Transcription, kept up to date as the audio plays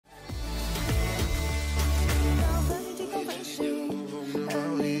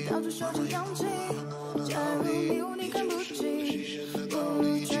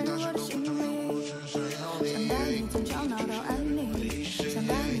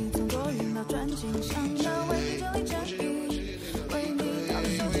Yo,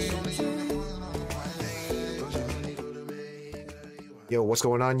 what's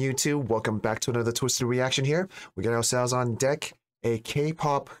going on, YouTube? Welcome back to another Twisted Reaction here. We got ourselves on deck a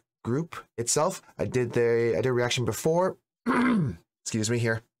K-pop group itself. I did a reaction before. Excuse me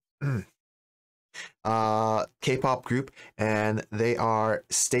here. K-pop group, and they are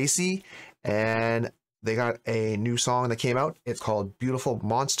STAYC, and they got a new song that came out. It's called Beautiful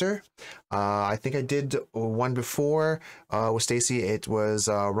Monster. I think I did one before with STAYC. It was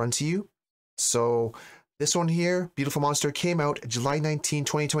Run to You. So this one here, Beautiful Monster, came out July 19,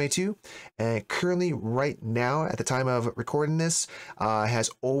 2022, and currently right now, at the time of recording this,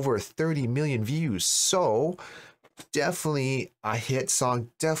 has over 30 million views. So definitely a hit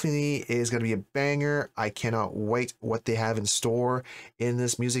song, definitely is going to be a banger. I cannot wait what they have in store in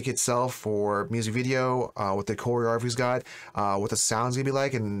this music itself, for music video, what the choreography's got, what the sound's going to be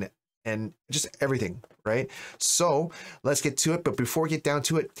like, and just everything, right? So let's get to it. But before we get down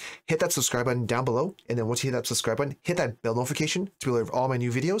to it, hit that subscribe button down below. And then once you hit that subscribe button, hit that bell notification to be alert of all my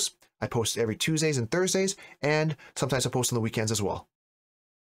new videos. I post every Tuesdays and Thursdays, and sometimes I post on the weekends as well.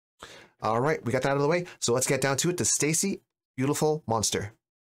 All right, we got that out of the way. So let's get down to it. To STAYC, Beautiful Monster.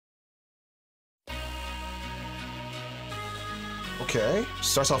 Okay,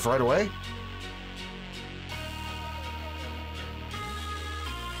 starts off right away.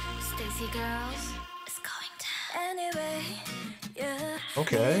 Girls, it's going down. Anyway, yeah.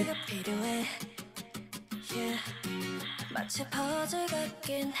 Okay. Yeah. 마치 퍼즐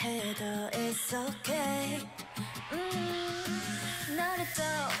같긴 해도 it's okay. 너를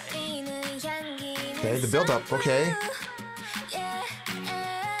떠올리는 향기는 Okay, the build up. Okay. Yeah.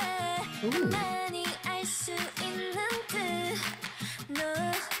 Ooh. 많이 알 수 있는 듯.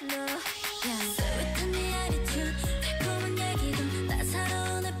 No, no. 스윗한 네 attitude, 달콤한 얘기도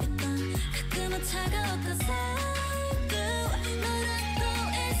나사로운 햇빛도 가끔은 차가웠고 살고 너라고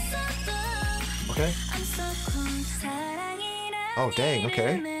있어도. Okay. I'm so cold. 사랑이란 Oh, dang.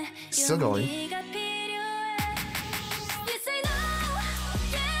 Okay. Still going. 용기가 필요해. Yes, I know.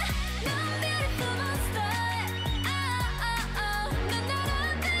 Yeah, 넌 beautiful monster. 넌 날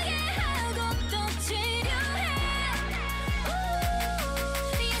안되게 하고 또 치료해.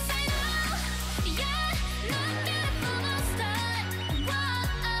 Ooh, yes, I know. Yeah, 넌 beautiful monster. Whoa,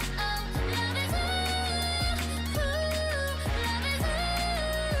 love is ooh, love is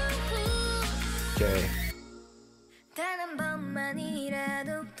ooh. Okay. 단 한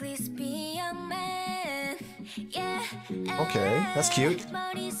번만이라도 please be a man. Yeah. Okay, that's cute.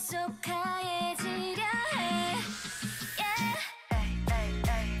 머릿속 하얘지려 해. Yeah.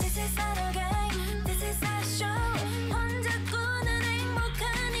 This is not a game. This is our show. 혼자 꾸는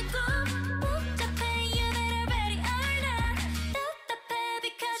행복한 이 꿈. 복잡해, you better ready or not. 답답해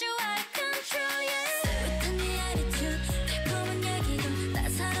because you out of control. Yeah. 스윗한 네 attitude, 달콤한 얘기도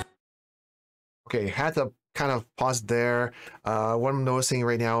나사로. Okay, had to kind of pause there. What I'm noticing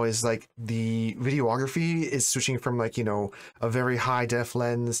right now is like the videography is switching from, like, you know, a very high def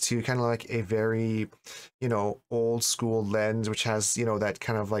lens to kind of like a very, you know, old school lens, which has, you know, that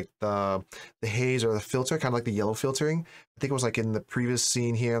kind of like the haze or the filter, kind of like the yellow filtering. I think it was like in the previous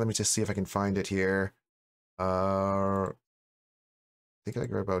scene here. Let me just see if I can find it here. I think like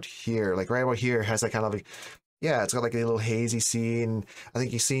right about here, has that kind of like, yeah, it's got like a little hazy scene. I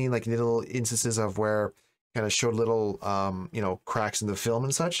think you've seen like little instances of where kind of showed little, you know, cracks in the film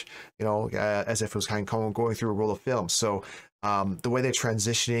and such, you know, as if it was kind of going through a roll of film. So the way they're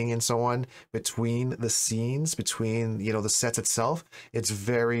transitioning and so on between the scenes, between, you know, the sets itself, it's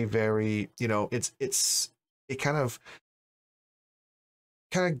very, very, you know, it kind of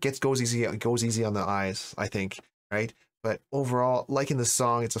goes easy on the eyes, I think, right? But overall, liking the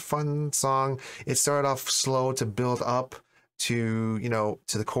song. It's a fun song. It started off slow to build up to, you know,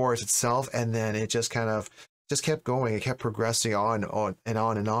 to the chorus itself, and then it just kind of just kept going. It kept progressing on and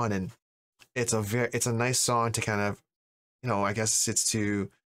on and on, and it's a nice song to kind of, you know, I guess it's to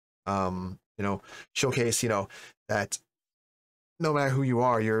you know, showcase, you know, that no matter who you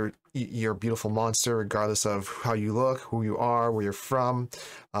are, you're a beautiful monster, regardless of how you look, who you are, where you're from,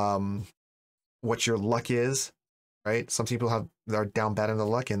 what your luck is. Right? Some people are down bad in the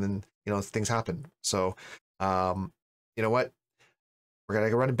luck, and then, you know, things happen. So, you know what? We're gonna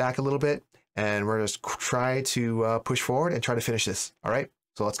run it back a little bit, and we're just try to push forward and try to finish this. All right?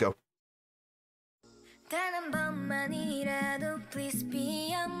 So let's go.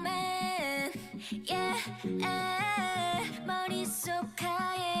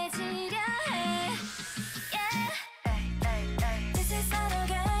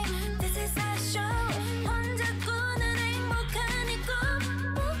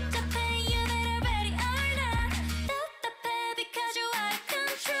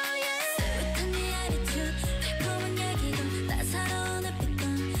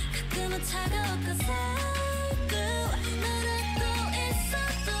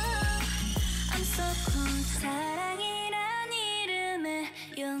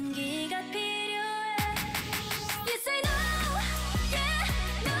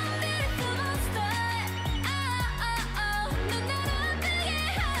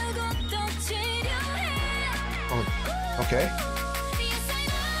 Okay.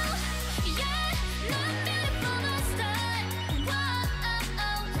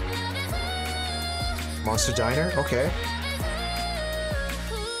 Monster Diner? Okay.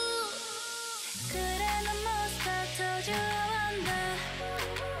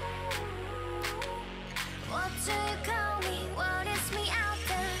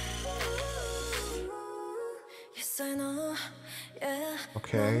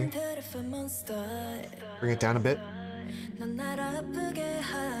 Okay. Bring it down a bit.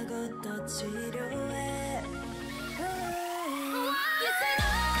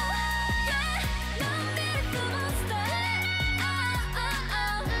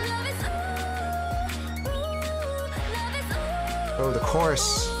 Oh, the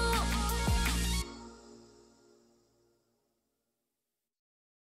chorus.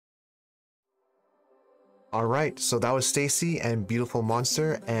 All right, so that was STAYC and Beautiful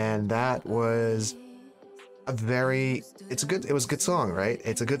Monster, and that was a very, it was a good song, right?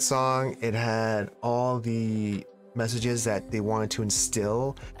 It's a good song. It had all the messages that they wanted to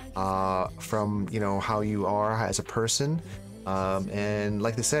instill from, you know, how you are as a person. And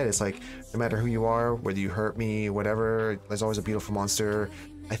like they said, it's like, no matter who you are, whether you hurt me, whatever, there's always a beautiful monster,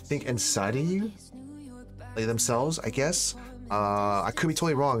 I think, inside of you, like themselves, I guess. I could be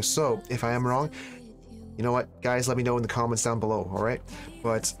totally wrong, so if I am wrong, you know what, guys, let me know in the comments down below, all right?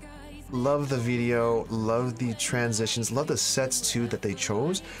 But love the video, love the transitions, love the sets too that they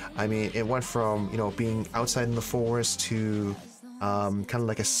chose. I mean, it went from, you know, being outside in the forest to kind of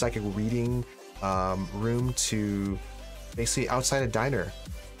like a psychic reading room to basically outside a diner,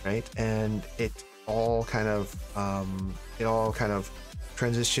 right? And it all kind of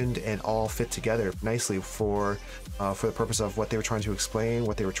transitioned and all fit together nicely for the purpose of what they were trying to explain,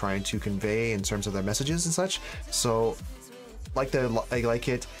 what they were trying to convey in terms of their messages and such. So I like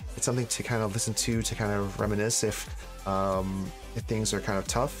it. It's something to kind of listen to kind of reminisce if things are kind of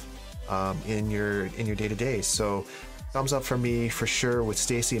tough in your day-to-day. So thumbs up from me for sure with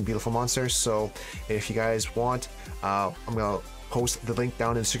STAYC and Beautiful Monster. So if you guys want, I'm gonna post the link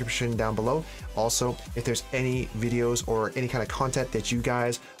down in the description down below. Also, if there's any videos or any kind of content that you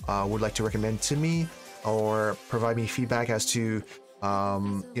guys would like to recommend to me or provide me feedback as to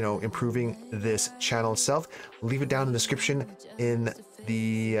you know, improving this channel itself, leave it down in the description in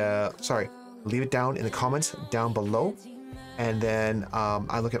the leave it down in the comments down below. And then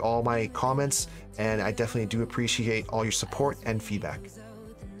I look at all my comments, and I definitely do appreciate all your support and feedback.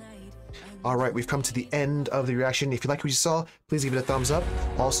 All right, we've come to the end of the reaction. If you like what you saw, please give it a thumbs up.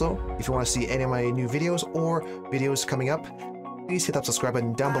 Also, if you want to see any of my new videos or videos coming up, please hit that subscribe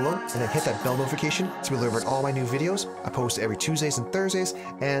button down below and then hit that bell notification to be delivered all my new videos. I post every Tuesdays and Thursdays,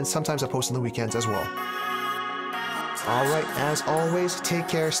 and sometimes I post on the weekends as well. All right, as always, take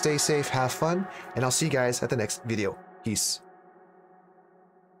care, stay safe, have fun, and I'll see you guys at the next video. Peace.